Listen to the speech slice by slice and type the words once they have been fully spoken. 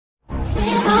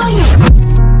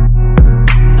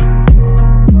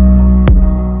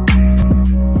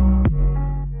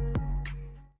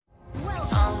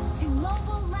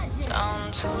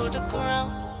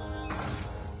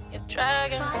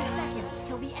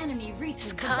enemy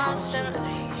reaches the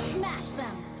constantly. Smash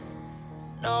them.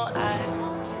 No, I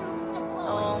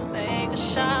won't make a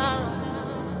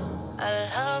sound. I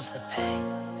love the pain.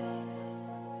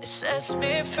 It sets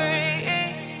me free.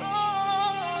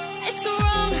 It's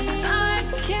wrong, I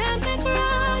can't make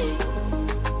right.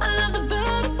 I love the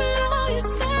bird below you,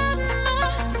 tell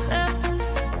myself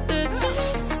that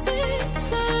this is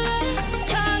the last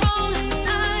time. It's wrong,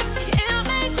 I can't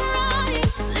make right.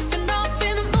 Slipping off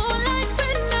in the moonlight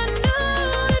when I knew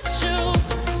the truth.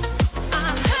 I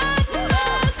had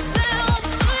myself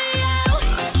for you.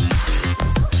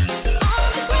 On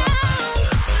the ground,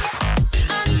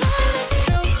 I know the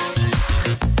truth.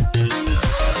 I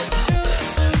know the truth.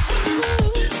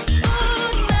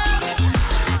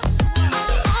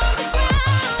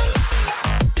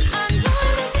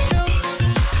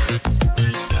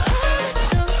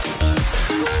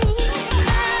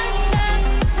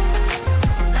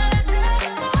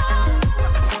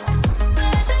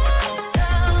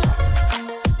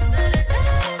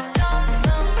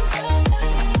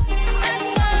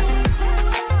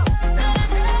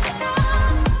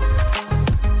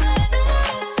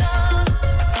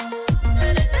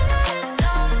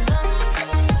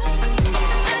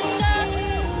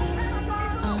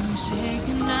 I'm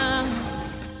shaking now,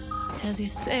 'cause you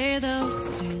say those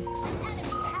things,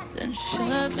 then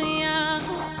shut me out.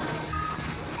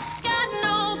 Got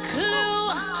no clue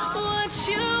what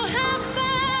you have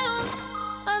found.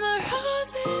 I'm a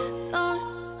rose in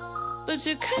thorns, but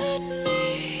you cut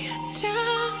me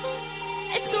down.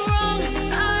 It's wrong,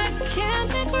 I can't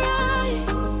think right.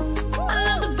 I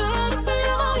love the bird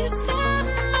below you, tell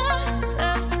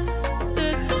myself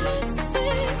that this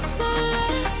is the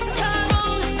last time.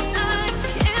 I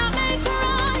can't make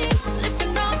right.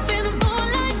 Slipping off in the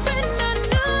moonlight when I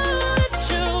knew the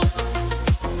truth.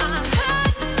 I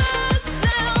had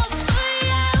myself for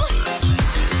you.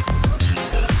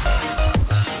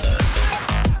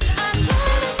 I know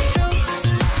the truth.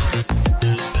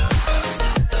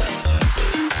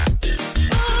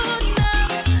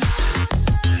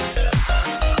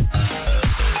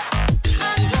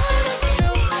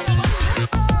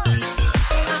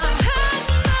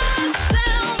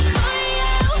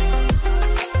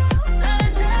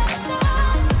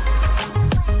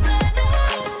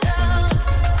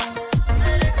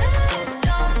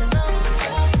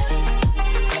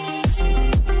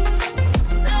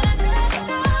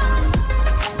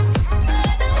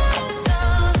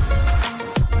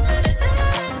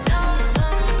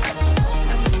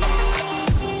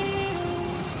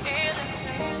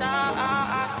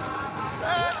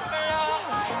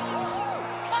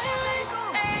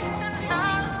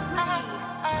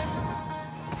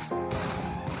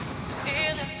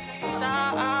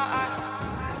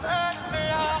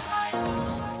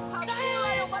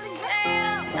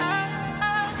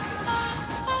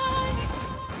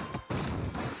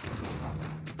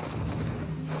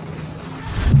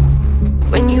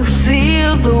 When you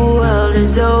feel the world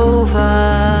is over,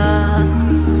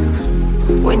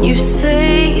 when you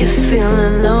say you're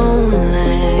feeling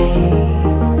lonely,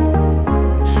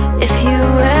 if you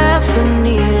ever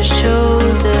need a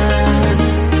shoulder,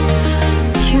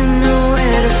 you know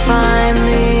where to find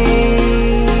me.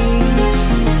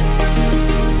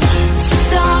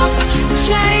 Stop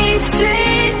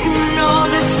chasing all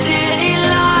the city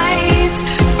lights.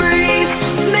 Breathe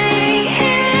me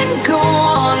in, go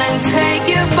on and take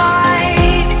your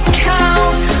bite.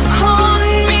 Count on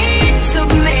me to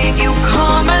make you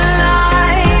come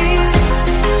alive.